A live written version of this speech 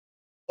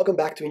Welcome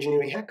back to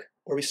Engineering Hack,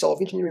 where we solve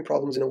engineering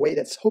problems in a way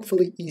that's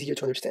hopefully easier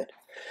to understand.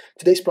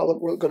 Today's problem,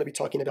 we're going to be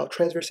talking about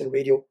transverse and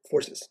radial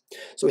forces.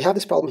 So we have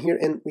this problem here,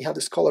 and we have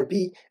this collar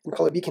B, and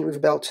collar B can move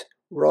about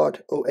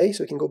rod OA,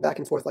 so it can go back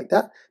and forth like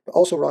that, but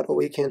also rod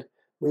OA can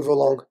move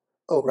along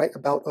O, right,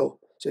 about O.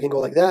 So it can go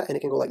like that, and it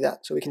can go like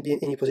that, so it can be in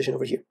any position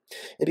over here.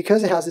 And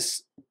because it has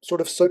this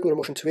sort of circular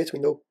motion to it, we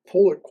know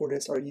polar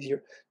coordinates are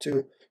easier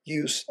to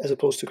use as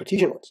opposed to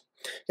Cartesian ones.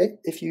 Okay,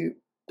 if you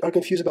are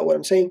confused about what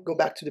I'm saying, go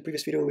back to the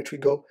previous video in which we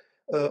go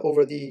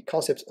over the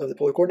concept of the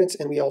polar coordinates,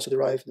 and we also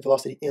derive the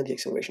velocity and the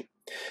acceleration.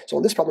 So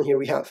on this problem here,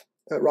 we have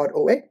rod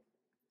OA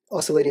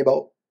oscillating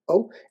about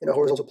O in a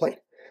horizontal plane.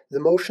 The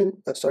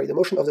motion of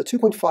the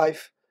 2.5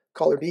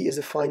 collar B is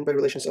defined by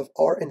relations of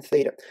r and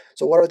theta.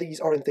 So what are these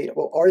r and theta?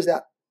 Well, r is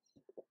that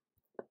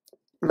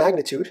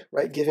magnitude,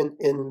 right, given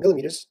in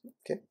millimeters,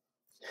 okay,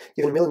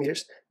 given in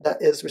millimeters,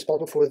 that is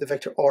responsible for the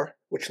vector r,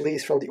 which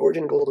leads from the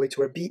origin and goes all the way to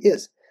where B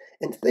is.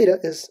 And theta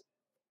is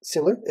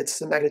similar, it's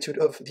the magnitude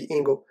of the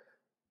angle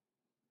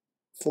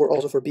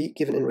also for B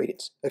given in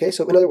radians. Okay,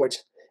 so in other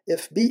words,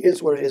 if B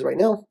is where it is right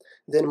now,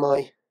 then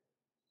my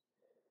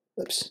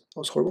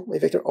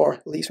vector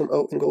r leaves from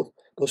O and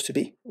goes to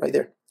B right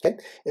there. Okay,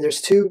 and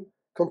there's two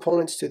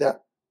components to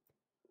that.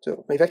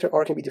 So my vector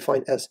r can be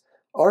defined as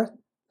r,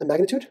 the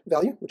magnitude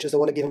value, which is the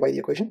one given by the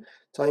equation,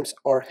 times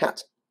r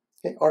hat.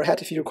 Okay, r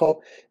hat, if you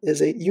recall,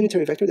 is a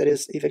unitary vector, that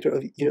is a vector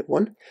of unit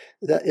 1,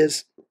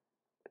 that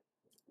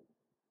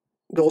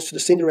goes to the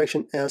same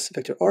direction as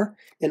vector r,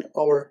 and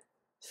our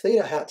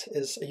theta hat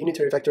is a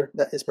unitary vector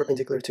that is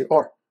perpendicular to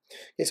r.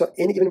 Okay, so at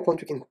any given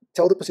point we can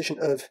tell the position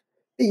of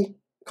B,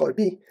 color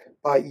B,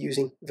 by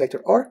using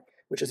vector r,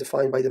 which is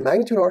defined by the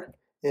magnitude r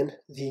and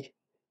the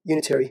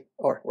unitary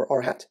r, or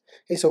r hat.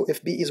 Okay, so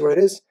if B is where it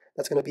is,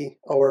 that's going to be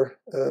our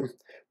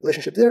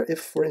relationship there. If,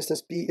 for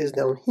instance, B is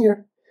down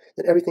here,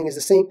 then everything is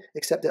the same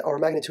except that our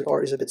magnitude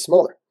r is a bit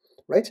smaller,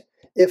 right?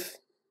 If,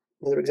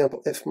 another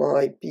example, if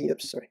my B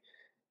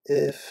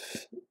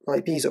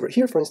is over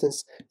here, for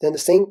instance, then the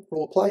same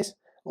rule applies.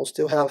 I'll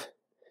still have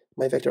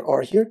my vector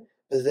r here,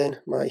 but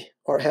then my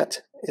r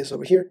hat is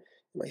over here,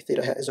 my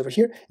theta hat is over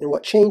here, and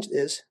what changed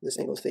is this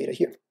angle theta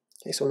here.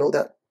 Okay, so know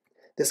that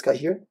this guy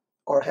here,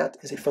 r hat,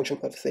 is a function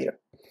of theta.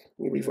 Let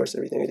me reverse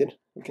everything I did.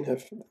 We can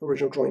have the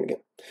original drawing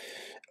again.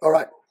 All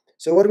right,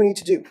 so what do we need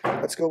to do?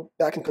 Let's go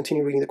back and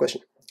continue reading the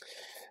question.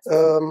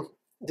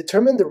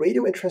 Determine the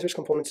radial and transverse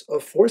components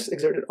of force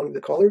exerted on the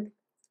collar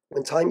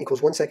when time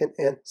equals 1 second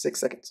and 6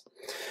 seconds.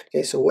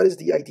 Okay, so what is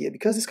the idea?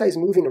 Because this guy is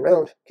moving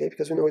around, okay,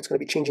 because we know it's going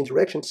to be changing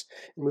directions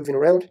and moving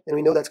around, and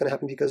we know that's going to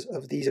happen because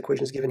of these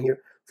equations given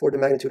here for the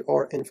magnitude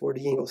r and for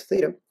the angle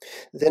theta,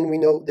 then we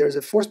know there's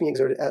a force being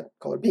exerted at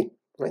collar B,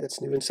 right?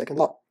 That's Newton's second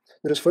law.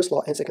 Newton's first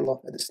law and second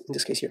law in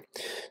this case here.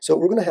 So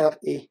we're going to have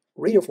a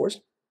radial force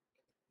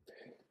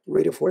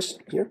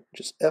here, which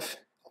is F,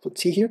 I'll put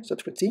T here,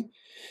 subscript T,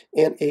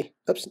 and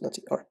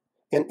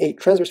and a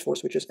transverse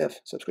force, which is F,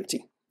 subscript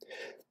T.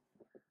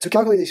 To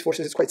calculate these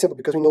forces, it's quite simple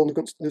because we know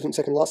Newton's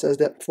second law says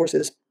that force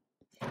is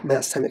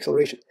mass times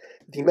acceleration.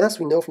 The mass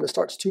we know from the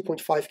start is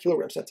 2.5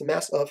 kilograms. That's the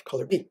mass of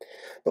color B.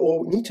 But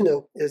what we need to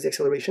know is the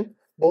acceleration,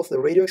 both the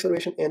radial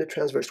acceleration and the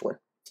transverse one.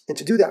 And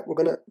to do that, we're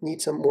going to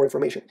need some more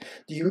information.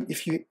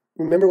 If you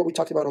remember what we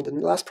talked about on the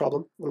last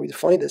problem, when we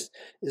defined this,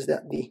 is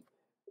that the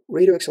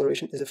radial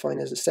acceleration is defined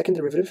as the second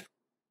derivative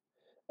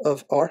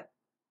of r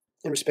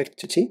in respect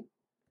to t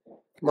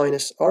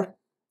minus r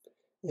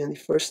and the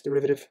first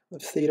derivative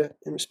of theta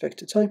in respect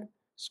to time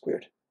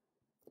squared.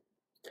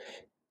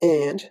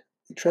 And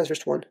the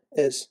transverse one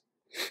is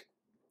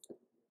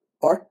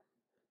r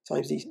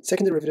times the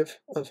second derivative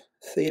of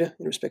theta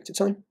in respect to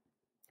time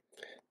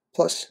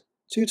plus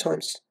 2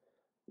 times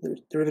the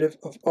derivative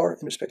of r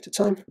in respect to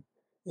time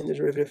and the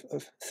derivative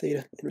of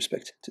theta in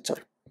respect to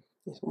time.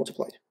 It's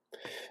multiplied.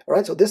 All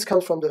right, so this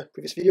comes from the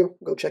previous video.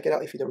 Go check it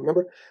out if you don't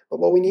remember. But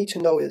what we need to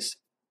know is,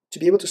 to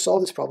be able to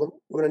solve this problem,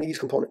 we're going to need these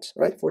components,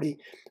 right? For the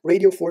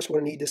radial force, we're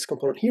going to need this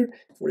component here.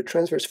 For the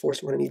transverse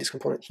force, we're going to need this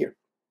component here.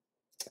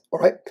 All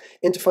right,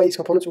 and to find these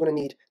components, we're going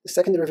to need the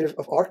second derivative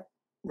of r.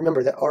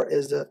 Remember that r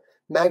is the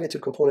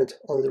magnitude component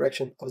on the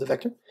direction of the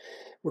vector.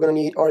 We're going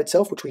to need r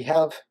itself, which we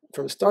have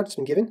from the start, it's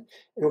been given, and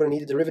we're going to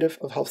need the derivative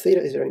of how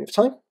theta is varying with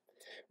time.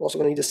 We're also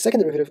going to need the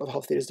second derivative of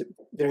how theta is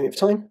varying with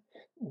time,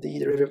 the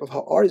derivative of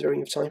how r is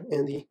varying with time,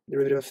 and the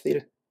derivative of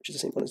theta, which is the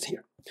same one as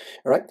here.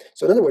 All right,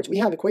 so in other words, we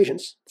have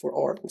equations for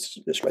r. Let's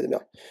just write them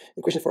down.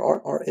 Equation for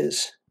r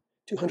is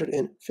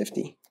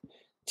 250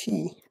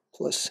 t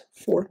plus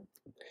 4,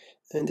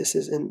 and this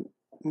is in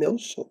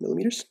mils, so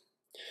millimeters,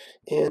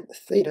 and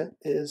theta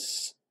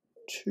is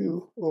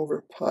 2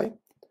 over pi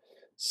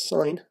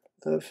sine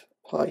of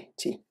pi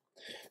t.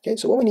 Okay,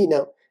 so what we need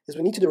now is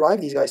we need to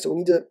derive these guys. So we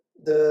need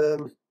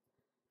the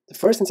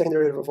first and second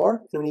derivative of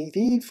r, and we need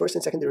the first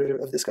and second derivative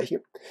of this guy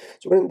here.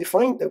 So we're going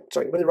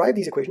to derive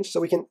these equations so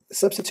we can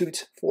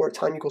substitute for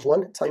time equals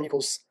 1, time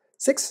equals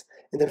 6,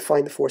 and then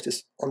find the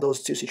forces on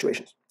those two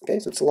situations. Okay,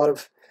 so it's a lot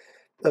of,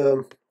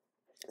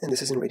 and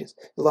this is in radians,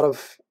 a lot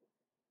of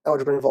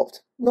algebra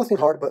involved. Nothing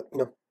hard, but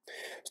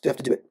Still have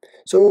to do it.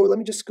 So let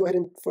me just go ahead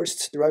and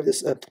first divide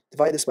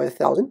this by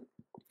 1,000,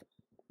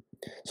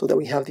 so that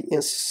we have the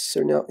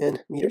answer now in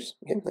meters.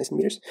 Okay, nice in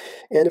meters.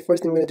 And the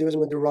first thing I'm going to do is I'm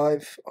going to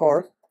derive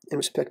r in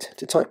respect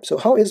to time. So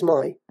how is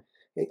my,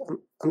 okay,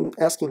 I'm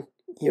asking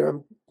here,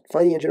 I'm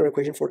finding a general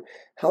equation for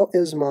how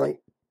is my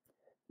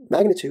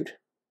magnitude,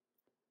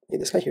 okay,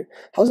 this guy here,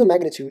 how's the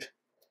magnitude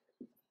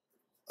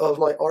of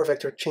my r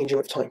vector changing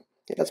with time?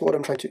 Okay, that's what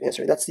I'm trying to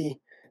answer. That's the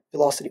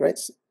velocity, right?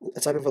 It's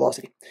a type of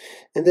velocity.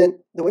 And then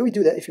the way we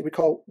do that, if you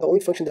recall, the only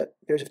function that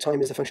varies with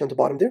time is the function on the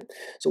bottom there.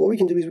 So what we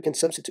can do is we can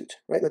substitute,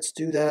 right? Let's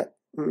do that,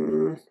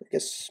 I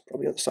guess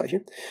probably on the side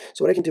here.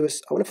 So what I can do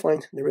is I want to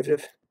find the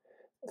derivative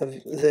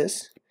of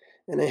this,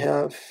 and I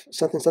have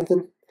something,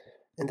 something,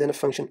 and then a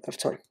function of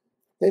time.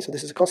 Okay, so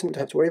this is a constant, we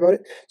don't have to worry about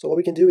it. So what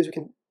we can do is we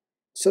can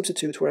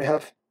substitute where I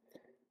have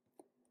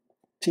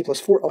t plus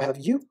 4, I'll have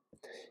u,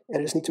 and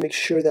I just need to make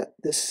sure that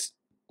this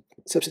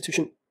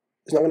substitution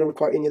is not going to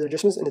require any other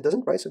adjustments, and it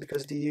doesn't, right? So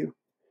because du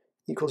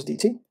equals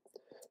dt,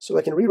 so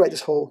I can rewrite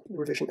this whole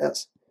derivation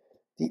as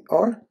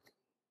dr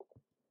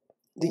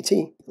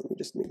dt, let me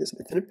just make this a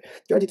bit thinner,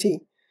 dr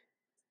dt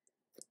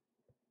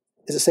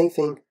is the same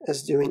thing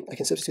as doing, I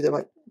can substitute that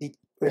by d,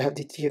 where I have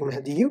dt, I'm going to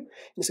have du, and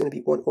it's going to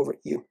be 1 over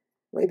u,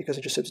 right? Because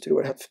I just substituted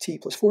where I have t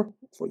plus 4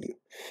 for u.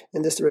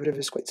 And this derivative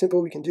is quite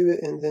simple, we can do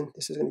it, and then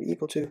this is going to be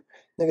equal to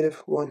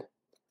 -1,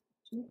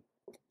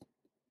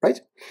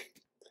 right?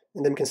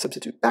 And then we can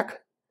substitute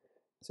back.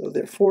 So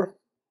therefore,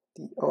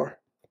 dr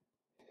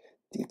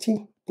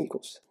dt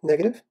equals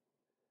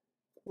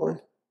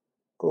 -1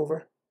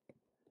 over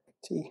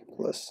t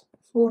plus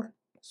 4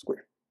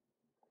 squared.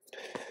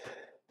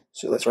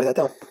 So let's write that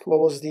down. What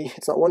was the,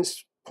 it's not 1,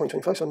 it's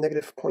 0.25, so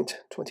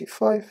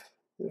 -0.25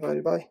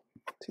 divided by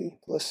t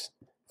plus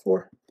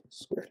 4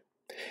 squared.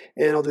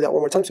 And I'll do that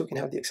one more time so we can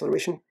have the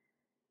acceleration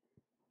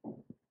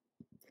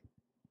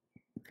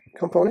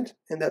component,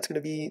 and that's going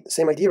to be the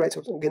same idea, right?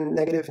 So again,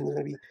 negative, and it's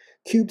going to be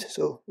cubed,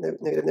 so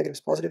negative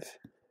is positive,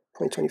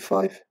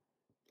 0.25,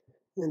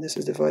 and this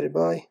is divided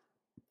by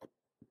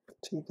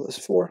t plus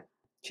 4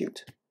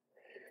 cubed.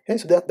 Okay,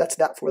 so that's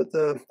that for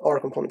the r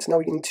components. Now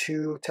we need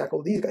to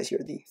tackle these guys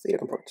here, the theta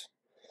components.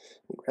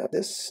 Let me grab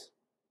this.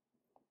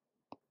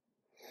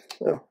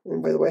 Oh,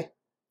 and by the way,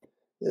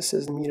 this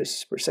is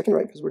meters per second,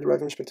 right? Because we're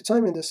deriving with respect to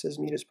time, and this is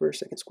meters per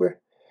second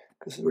square,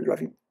 because we're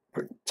deriving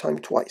per time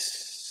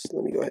twice.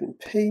 Let me go ahead and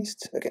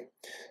paste. Okay,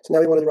 so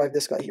now we want to derive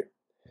this guy here.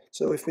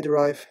 So if we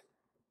derive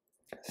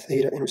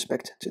theta in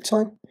respect to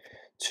time,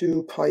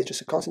 2 pi is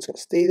just a constant, it's going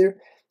to stay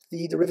there.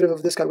 The derivative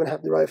of this guy, we're going to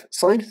have to derive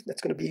sine,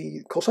 that's going to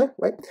be cosine,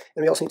 right?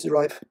 And we also need to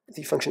derive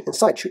the function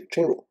inside,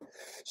 chain rule.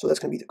 So that's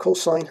going to be the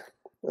cosine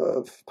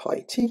of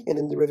pi t, and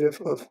then the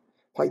derivative of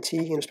pi t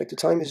in respect to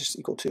time is just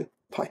equal to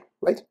pi,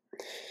 right?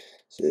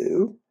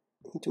 So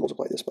we need to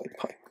multiply this by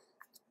pi.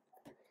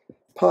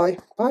 Pi,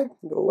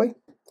 go away.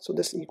 So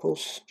this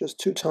equals just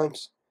 2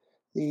 times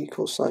the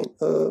cosine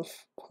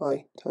of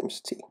pi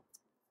times t.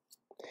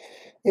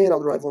 And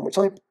I'll derive one more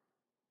time.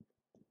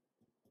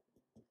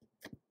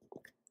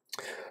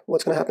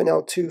 What's going to happen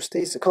now, 2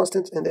 stays a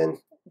constant, and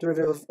then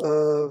derivative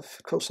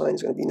of cosine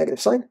is going to be negative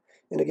sine,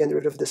 and again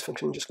derivative of this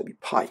function is just going to be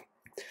pi.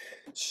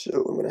 So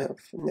I'm going to have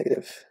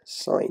negative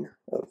sine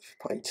of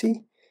pi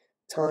t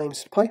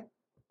times pi,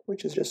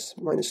 which is just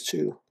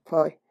 -2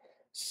 pi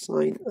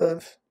sine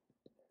of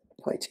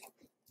pi t.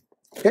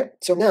 Okay,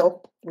 so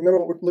now remember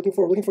what we're looking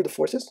for. We're looking for the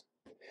forces.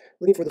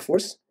 Looking for the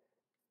force.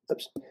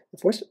 Oops, the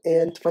force.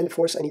 And to find the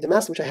force, I need the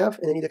mass, which I have,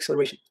 and I need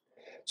acceleration.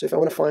 So if I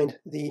want to find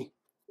the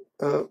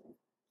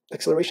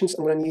accelerations,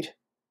 I'm going to need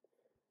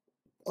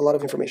a lot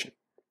of information.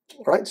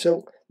 All right,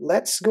 so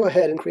let's go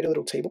ahead and create a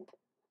little table.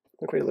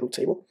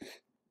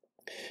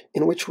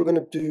 In which we're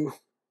going to do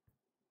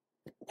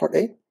part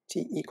A,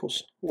 t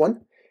equals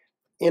 1,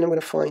 and I'm going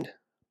to find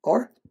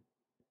r,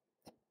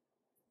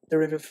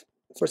 derivative,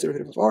 first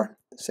derivative of r,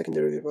 second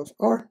derivative of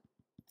r,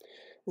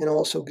 and I'll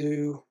also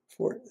do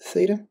for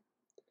theta,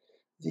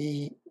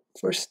 the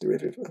first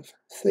derivative of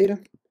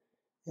theta,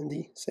 and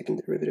the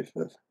second derivative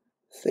of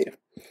theta.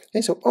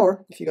 Okay, so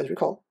r, if you guys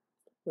recall,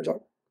 where's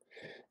r?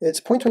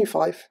 It's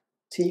 0.25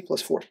 t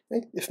plus 4.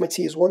 Right? If my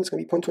t is 1, it's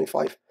going to be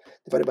 0.25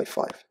 divided by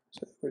 5.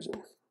 So where's it?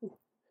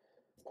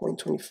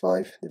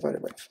 0.25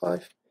 divided by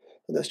 5.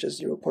 So that's just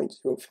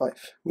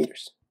 0.05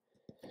 meters.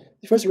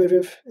 The first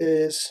derivative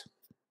is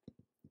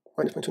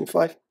minus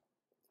 0.25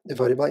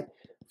 divided by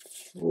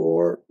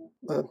 4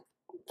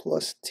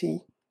 plus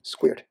t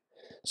squared.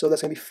 So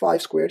that's going to be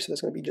 5 squared, so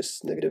that's going to be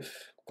just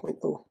negative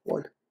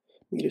 0.01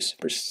 meters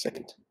per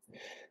second.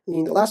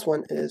 And the last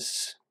one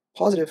is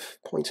positive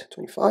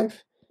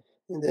 0.25,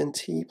 and then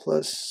t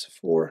plus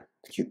 4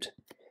 cubed.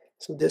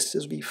 So this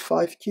is be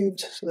 5 cubed,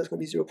 so that's going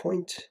to be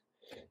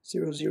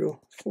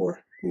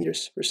 0.004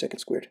 meters per second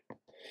squared.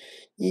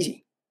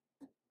 Easy.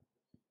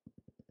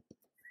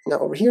 Now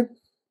over here,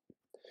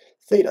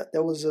 theta,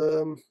 that was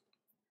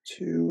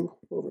 2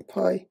 over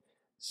pi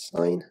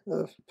sine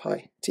of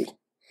pi t.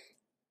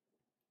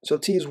 So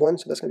t is 1,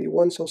 so that's going to be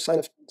 1, so sine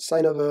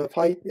of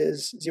pi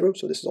is 0,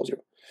 so this is all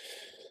 0.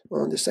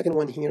 On the second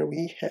one here,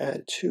 we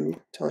had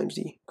 2 times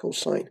the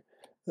cosine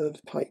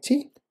of pi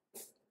t,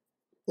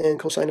 and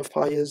cosine of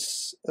pi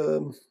is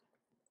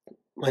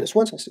minus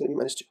 1, so it's going to be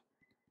minus 2.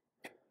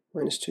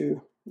 Minus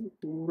 2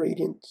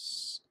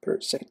 radians per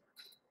second.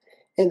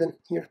 And then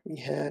here we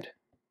had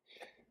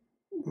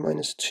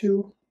minus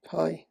 2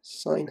 pi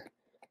sine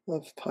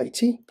of pi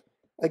t.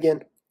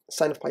 Again,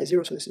 sine of pi is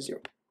 0, so this is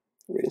 0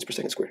 radians per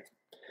second squared.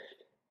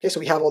 Okay, so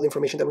we have all the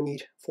information that we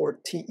need for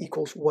t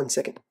equals 1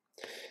 second.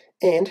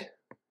 And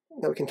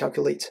now we can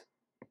calculate,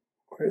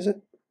 where is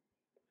it?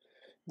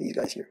 These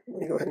guys here.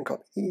 Let me go ahead and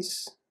copy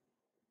these.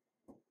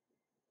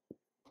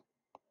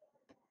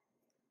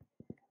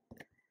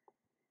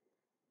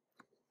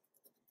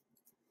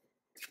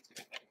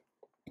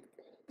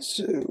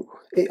 So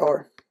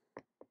AR,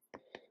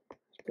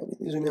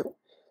 probably zoom out.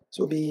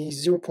 So it'll be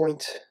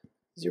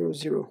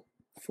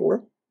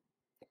 0.004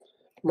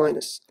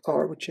 minus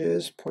R, which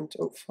is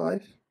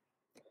 0.05,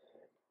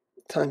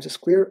 times the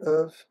square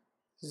of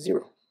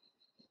 0.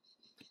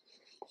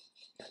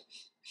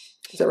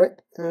 Is that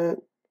right?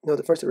 No,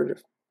 the first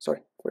derivative.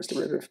 Sorry, first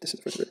derivative. This is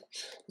the first derivative.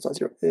 It's not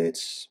 0.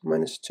 It's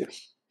minus 2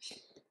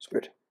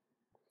 squared.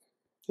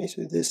 Okay,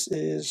 so this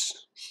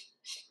is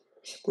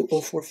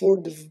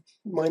 0.044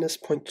 minus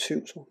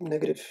 0.2, so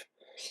negative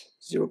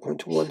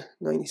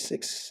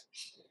 0.196.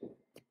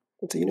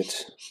 What's the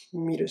unit?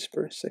 Meters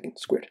per second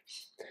squared.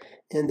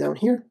 And down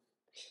here,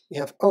 we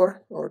have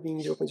R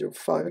being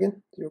 0.05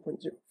 again,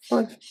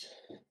 0.05.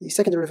 The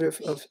second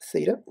derivative of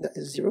theta, that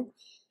is 0,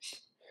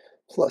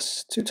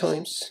 plus 2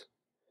 times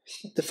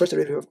the first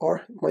derivative of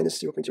R,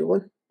 minus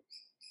 0.01,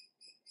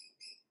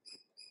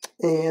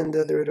 and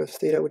the derivative of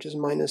theta, which is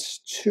minus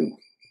 2.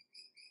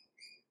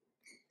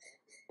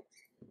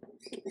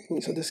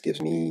 Okay, so this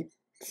gives me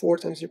 4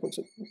 times 0,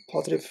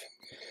 positive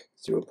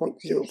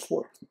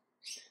 0.04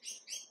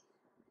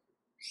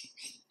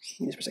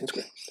 meters per second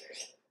squared.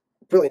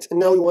 Brilliant. And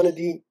now we wanted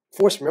the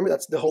force. Remember,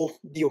 that's the whole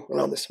deal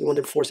around this. We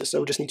wanted forces,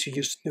 so we just need to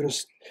use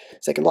Newton's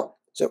second law.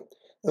 So,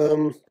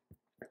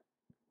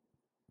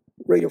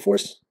 radial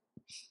force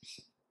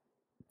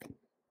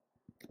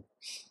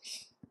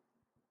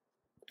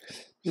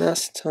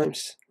mass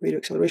times radial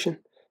acceleration.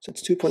 So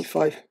it's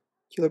 2.5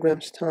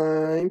 kilograms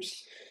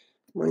times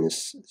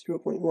minus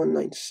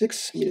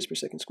 0.196 meters per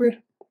second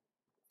squared.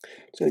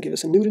 It's going to give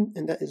us a Newton,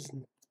 and that is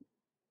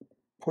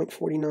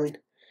 0.49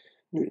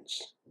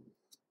 newtons.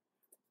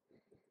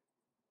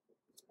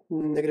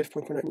 Negative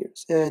 0.49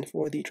 newtons. And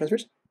for the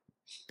transverse,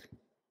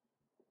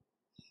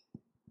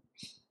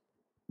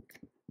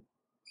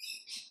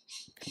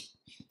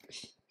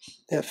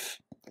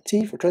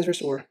 Ft for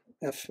transverse, or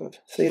F of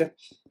theta,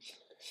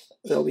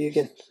 that'll be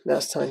again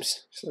mass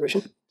times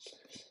acceleration.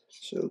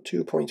 So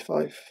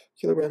 2.5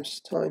 kilograms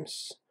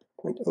times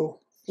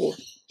 0.04,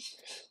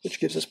 which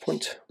gives us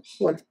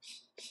 0.1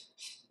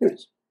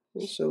 newtons.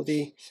 And so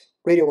the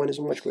radial one is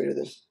much greater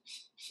than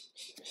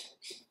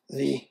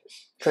the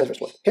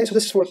transverse one. Okay, so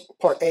this is for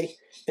part A,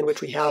 in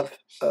which we have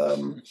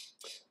 1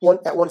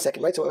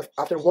 second, right? So if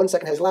after 1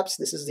 second has elapsed,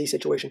 this is the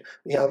situation.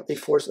 We have a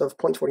force of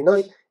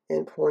 0.49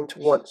 and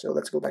 0.1. So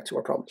let's go back to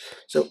our problem.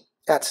 So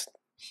at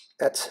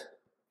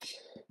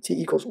t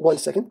equals 1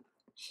 second,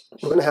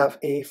 we're going to have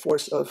a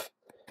force of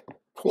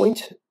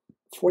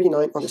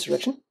 0.49 on this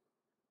direction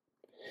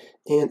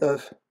and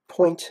of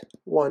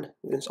 0.1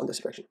 newtons on this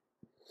direction.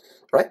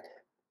 All right?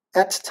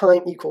 At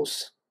time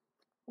equals,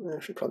 I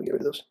should probably get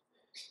rid of those.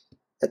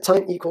 At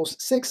time equals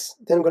 6,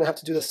 then I'm going to have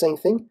to do the same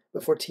thing,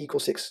 but for t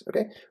equals 6,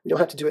 okay? We don't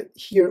have to do it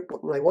here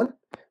one by one,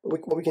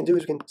 but what we can do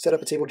is we can set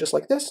up a table just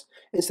like this.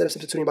 Instead of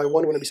substituting by 1,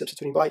 we're going to be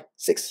substituting by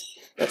 6.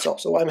 That's all.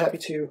 So I'm happy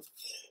to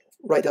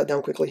write that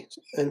down quickly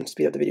and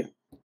speed up the video.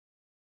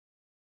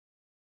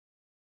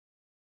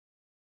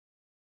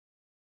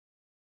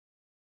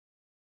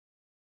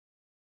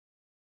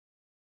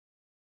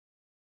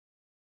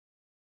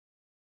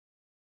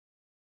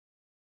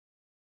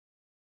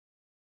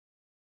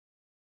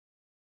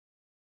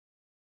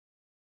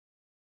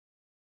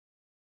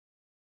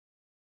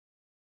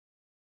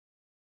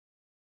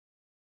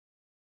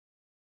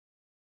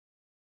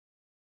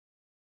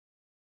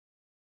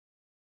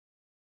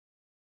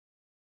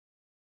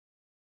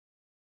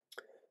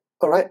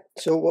 All right,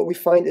 so what we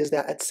find is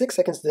that at 6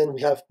 seconds, then we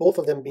have both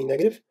of them being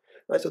negative,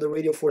 right? So the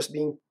radial force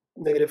being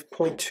negative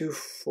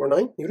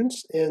 0.249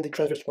 newtons, and the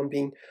transverse one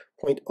being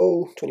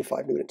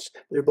 0.025 newtons.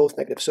 They're both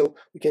negative. So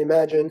we can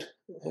imagine,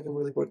 I haven't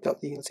really worked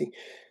out the, let's see,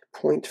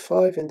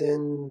 0.5 and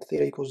then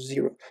theta equals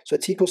 0. So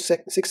at t equals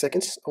 6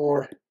 seconds,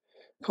 our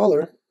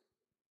color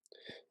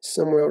is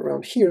somewhere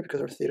around here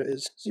because our theta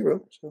is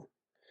 0. So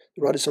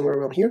the rod is somewhere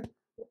around here.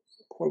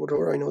 Horrible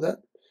drawer, I know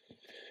that.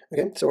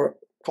 Okay, so our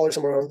color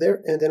somewhere around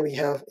there, and then we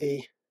have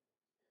a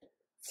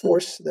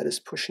force that is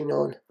pushing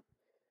on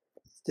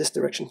this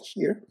direction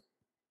here,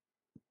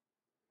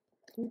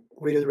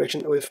 radial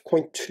direction, with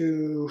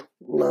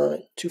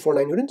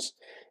 0.249 newtons,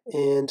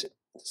 and at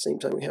the same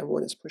time we have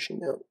one that's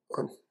pushing out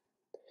on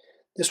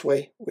this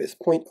way with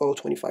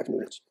 0.025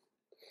 newtons.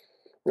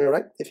 All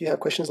right, if you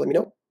have questions, let me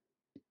know.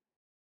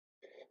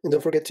 And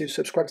don't forget to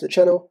subscribe to the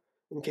channel,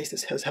 in case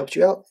this has helped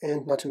you out,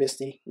 and not to miss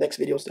the next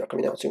videos that are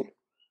coming out soon.